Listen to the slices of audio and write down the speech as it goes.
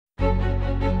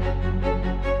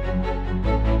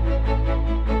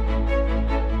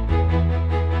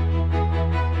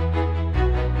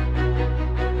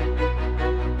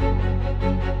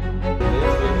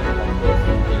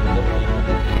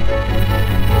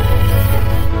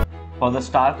For the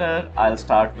starter, I'll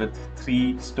start with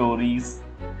 3 stories.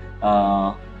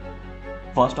 Uh,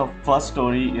 First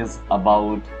story is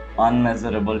about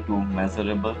unmeasurable to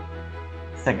measurable.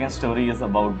 Second story is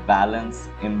about balance,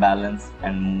 imbalance,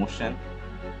 and motion.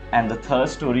 And the third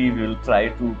story, we will try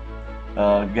to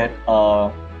get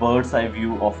a bird's eye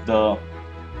view of the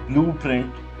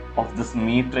blueprint of this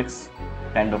matrix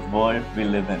kind of world we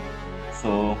live in.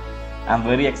 So I'm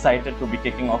very excited to be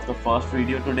kicking off the first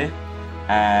video today,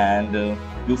 and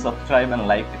do subscribe and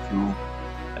like if you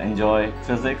enjoy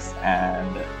physics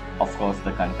and of course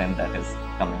the content that is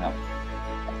coming up.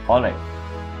 Alright,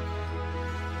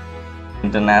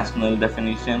 international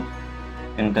definition,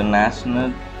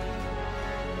 international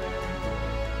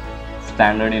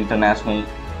standard international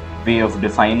way of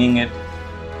defining it,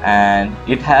 and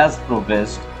it has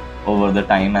progressed over the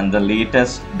time, and the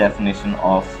latest definition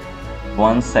of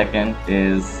 1 second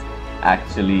is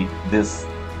actually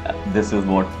this is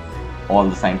what all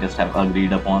the scientists have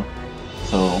agreed upon.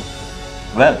 So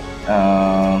well,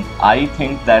 I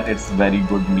think that it's very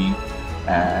good meme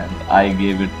and I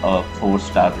gave it a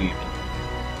 4-star rating.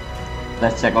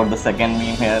 Let's check out the second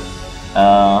meme here.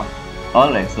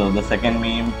 Alright, so the second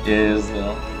meme is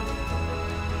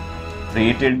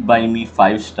rated by me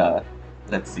 5-star.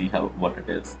 Let's see what it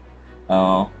is.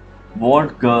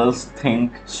 What girls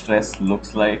think stress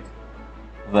looks like?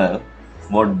 Well,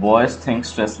 what boys think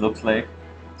stress looks like?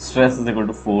 Stress is equal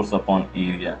to force upon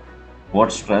area. What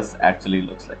stress actually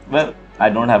looks like? Well, I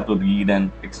don't have to read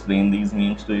and explain these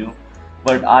memes to you,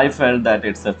 but I felt that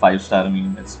it's a 5-star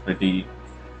meme. It's pretty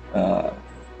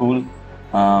cool.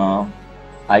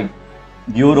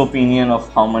 Your opinion of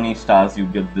how many stars you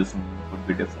give this meme would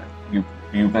be different.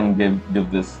 You can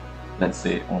give this, let's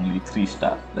say, only 3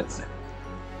 stars, let's say.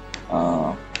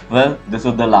 Well, this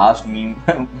is the last meme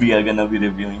we are gonna be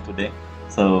reviewing today.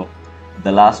 So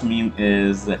the last meme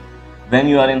is when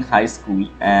you are in high school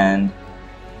and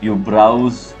you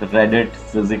browse Reddit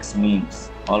physics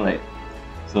memes. Alright,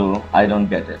 so I don't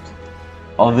get it.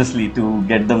 Obviously, to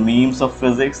get the memes of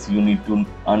physics, you need to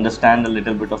understand a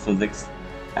little bit of physics,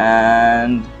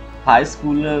 and high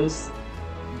schoolers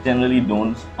generally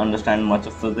don't understand much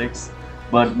of physics,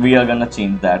 but we are gonna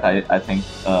change that. I think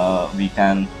we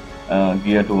can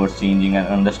gear towards changing and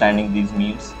understanding these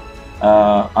memes.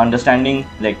 Understanding,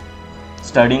 like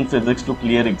studying physics to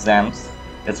clear exams,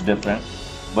 it's different,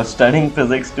 but studying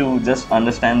physics to just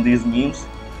understand these memes,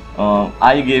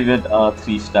 I gave it a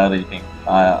 3-star rating.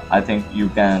 I think you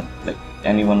can, like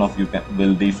any one of you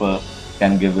will differ,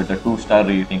 can give it a 2-star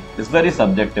rating. It's very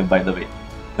subjective, by the way.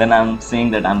 When I'm saying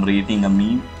that I'm rating a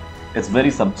meme, it's very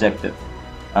subjective.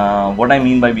 What I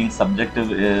mean by being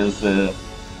subjective is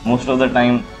most of the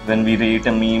time when we rate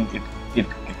a meme, it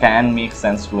can make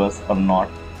sense to us or not.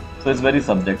 So it's very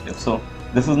subjective. So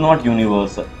this is not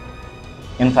universal.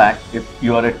 In fact, if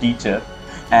you are a teacher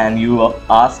and you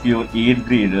ask your 8th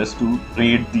graders to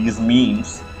rate these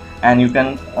memes, and you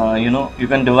can you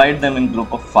can divide them in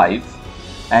group of 5,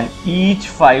 and each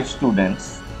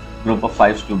group of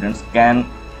 5 students can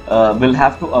will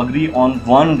have to agree on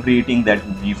one rating that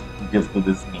we give to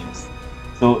these memes.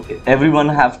 So everyone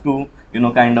have to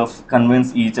kind of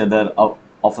convince each other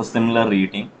of a similar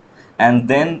rating, and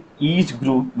then each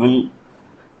group will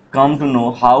come to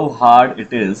know how hard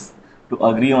it is to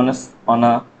agree on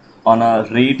a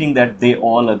rating that they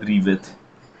all agree with.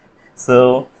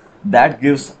 So that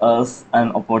gives us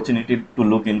an opportunity to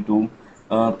look into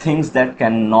things that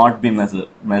cannot be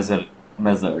measured,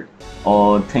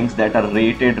 or things that are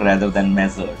rated rather than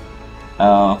measured.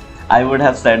 I would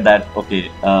have said that, okay,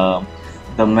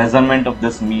 the measurement of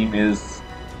this meme is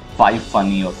 5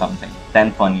 funny or something,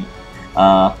 10 funny,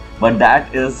 but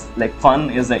that is like, fun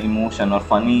is an emotion, or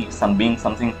being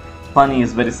something funny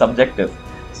is very subjective.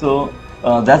 So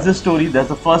that's the story. That's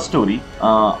the first story,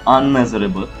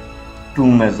 unmeasurable to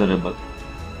measurable,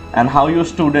 and how your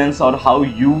students or how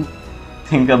you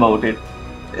think about it,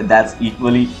 that's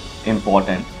equally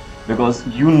important, because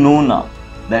now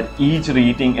that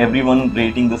everyone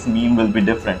rating this meme will be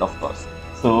different, of course.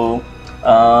 So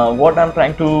what I'm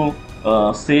trying to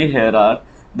say here are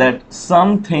that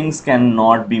some things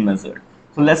cannot be measured.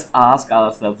 So let's ask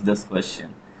ourselves this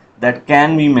question, that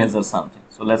can we measure something?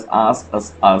 So let's ask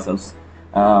ourselves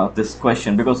this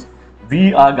question, because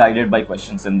we are guided by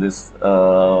questions in this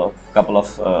couple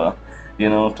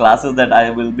of classes that I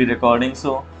will be recording.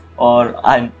 So, or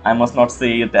I must not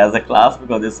say it as a class,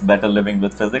 because it's better living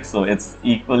with physics, so it's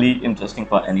equally interesting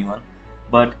for anyone.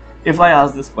 But if I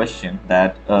ask this question,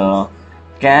 that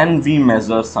can we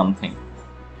measure something?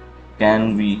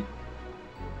 Can we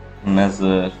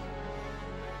measure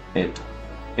it?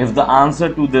 If the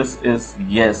answer to this is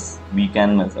yes, we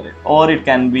can measure it, or it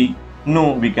can be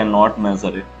no, we cannot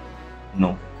measure it,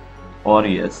 no, or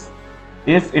yes.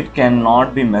 If it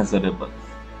cannot be measurable,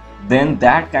 then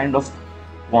that kind of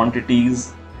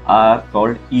quantities are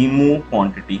called emo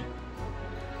quantity.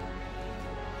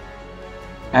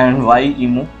 And why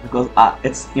emo? Because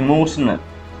it's emotional.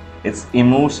 It's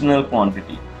emotional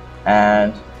quantity.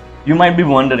 And you might be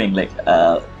wondering, like,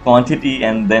 quantity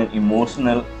and then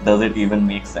emotional, does it even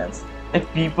make sense?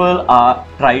 Like, people are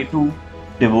try to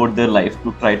devote their life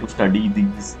to try to study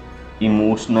these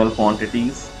emotional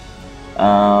quantities,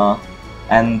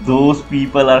 and those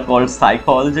people are called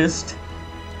psychologists,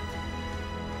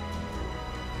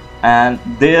 and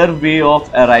their way of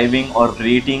arriving or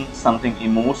rating something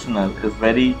emotional is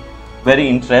very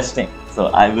interesting. So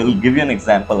I will give you an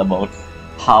example about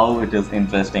how it is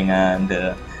interesting, and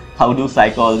how do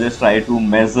psychologists try to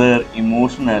measure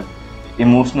emotional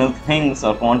things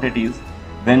or quantities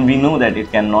when we know that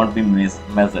it cannot be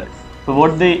measured. So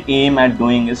what they aim at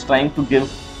doing is trying to give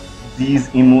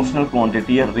these emotional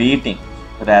quantity a rating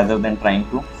rather than trying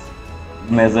to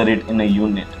measure it in a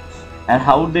unit. And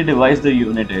how they devise the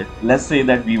unit is, let's say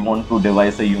that we want to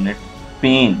devise a unit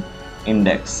pain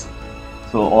index,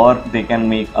 so or they can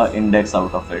make an index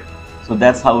out of it. So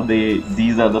that's how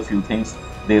these are the few things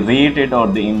they rate it, or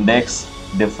they index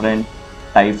different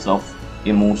types of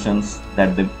emotions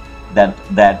that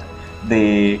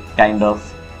they kind of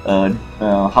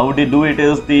how they do it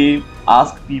is they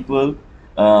ask people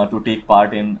to take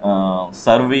part in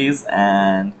surveys,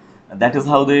 and that is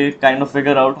how they kind of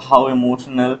figure out how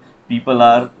emotional people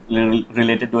are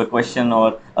related to a question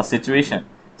or a situation.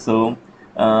 So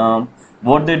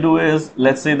what they do is,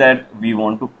 let's say that we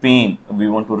want to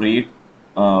rate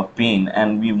pain,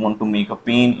 and we want to make a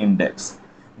pain index.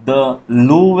 The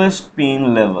lowest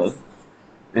pain level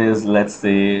is, let's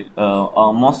say,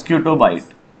 a mosquito bite.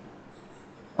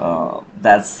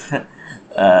 That's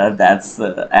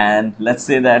and let's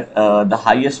say that the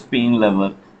highest pain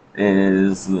level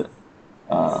is,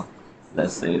 uh,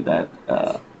 let's say that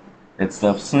it's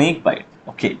a snake bite.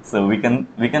 Okay, so we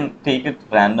can take it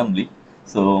randomly.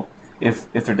 So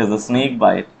if it is a snake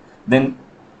bite, then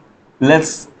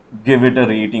let's give it a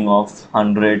rating of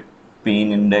 100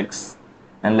 pain index,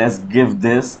 and let's give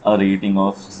this a rating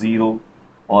of 0,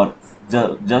 or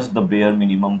just the bare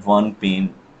minimum 1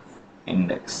 pain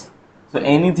index. So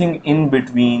anything in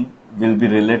between will be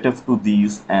relative to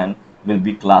these and will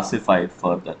be classified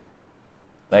further,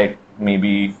 right?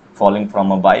 Maybe falling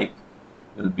from a bike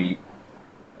will be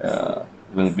uh,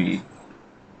 will be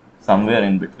somewhere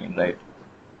in between, right?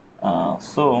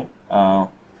 So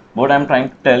what I'm trying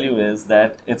to tell you is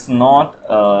that it's not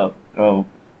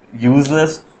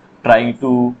useless trying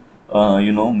to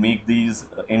make these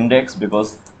index,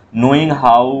 because knowing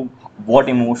how what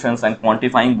emotions and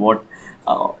quantifying what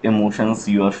emotions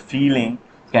you are feeling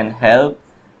can help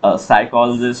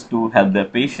psychologists to help their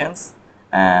patients.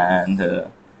 And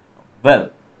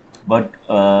well, but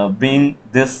being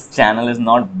this channel is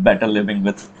not better living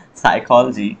with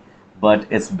psychology, but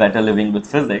it's better living with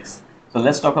physics. So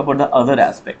let's talk about the other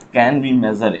aspect. Can we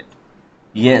measure it?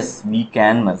 Yes, we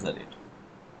can measure it.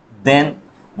 Then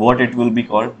what it will be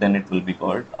called? Then it will be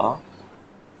called a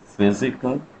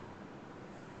physical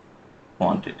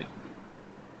quantity.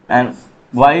 And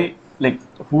why, like,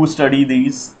 who study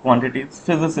these quantities?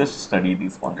 Physicists study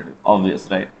these quantities, obvious,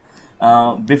 right?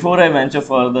 Before I venture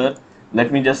further,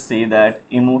 let me just say that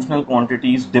emotional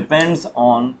quantities depends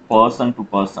on person to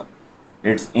person.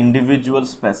 It's individual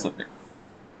specific.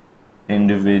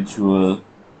 Individual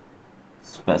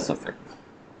specific.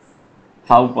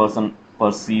 How person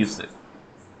perceives it.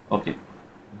 Okay.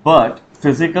 But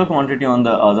physical quantity, on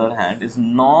the other hand, is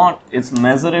not, it's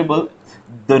measurable.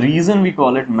 The reason we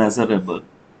call it measurable,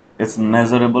 it's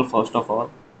measurable first of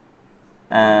all.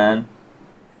 And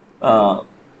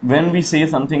when we say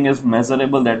something is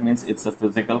measurable, that means it's a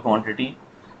physical quantity,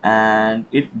 and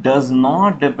it does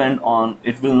not depend on,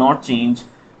 it will not change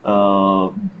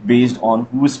based on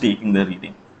who's taking the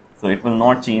reading. So it will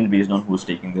not change based on who's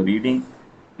taking the reading.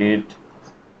 It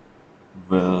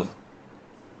will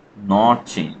not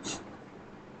change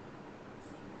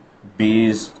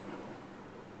based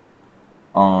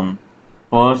on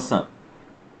person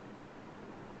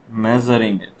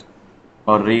measuring it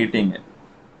or rating it.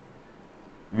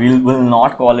 We will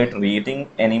not call it rating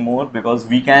anymore, because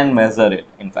we can measure it,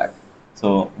 in fact.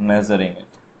 So measuring it.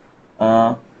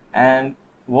 And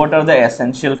what are the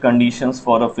essential conditions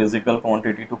for a physical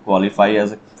quantity to qualify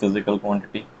as a physical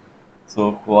quantity?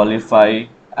 So qualify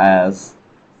as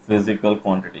physical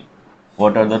quantity.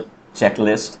 What are the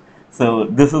checklist? So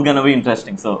this is going to be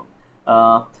interesting. So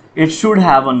it should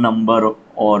have a number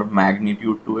or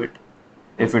magnitude to it.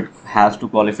 If it has to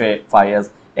qualify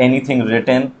as anything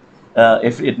written,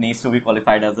 if it needs to be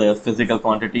qualified as a physical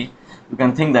quantity, you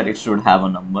can think that it should have a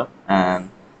number, and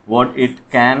what it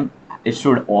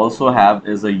should also have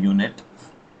is a unit.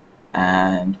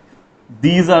 And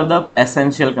these are the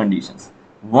essential conditions.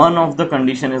 One of the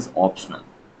condition is optional.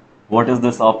 What is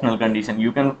this optional condition?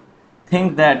 You can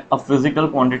think that a physical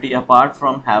quantity, apart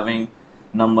from having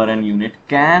number and unit,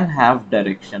 can have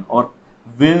direction or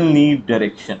will need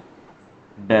direction.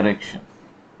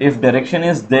 If direction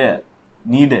is there,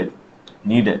 needed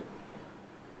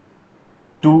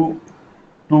to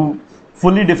to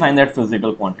fully define that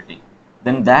physical quantity,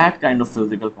 then that kind of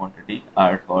physical quantity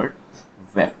are called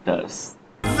vectors.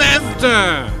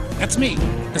 Vector! That's me,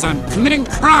 because I'm committing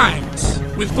crimes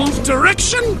with both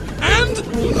direction and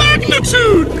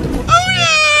magnitude! Oh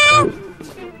yeah!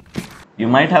 You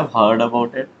might have heard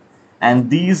about it, and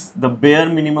the bare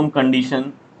minimum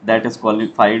condition that is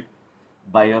qualified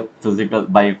by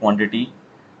a quantity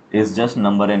is just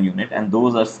number and unit, and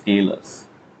those are scalars.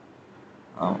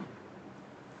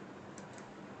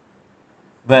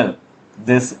 Well,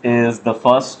 this is the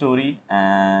first story,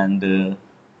 and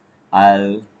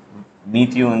I'll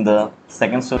meet you in the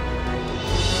second story.